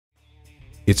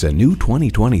It's a new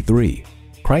 2023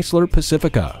 Chrysler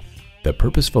Pacifica. The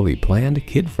purposefully planned,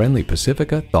 kid-friendly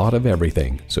Pacifica thought of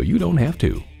everything, so you don't have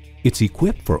to. It's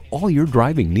equipped for all your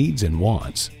driving needs and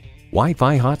wants.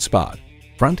 Wi-Fi hotspot,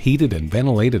 front heated and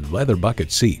ventilated leather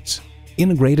bucket seats,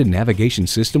 integrated navigation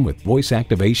system with voice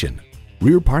activation,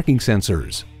 rear parking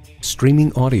sensors,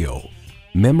 streaming audio,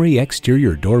 memory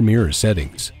exterior door mirror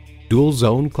settings, dual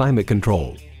zone climate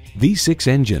control, V6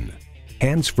 engine,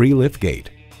 hands-free liftgate,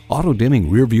 auto-dimming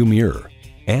rearview mirror,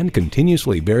 and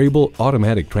continuously variable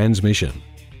automatic transmission.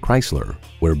 Chrysler,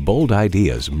 where bold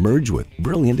ideas merge with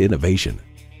brilliant innovation.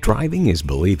 Driving is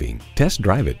believing. Test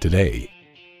drive it today.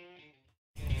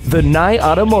 The Nye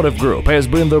Automotive Group has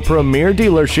been the premier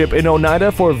dealership in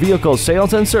Oneida for vehicle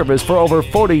sales and service for over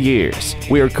 40 years.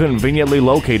 We are conveniently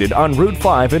located on Route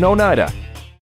 5 in Oneida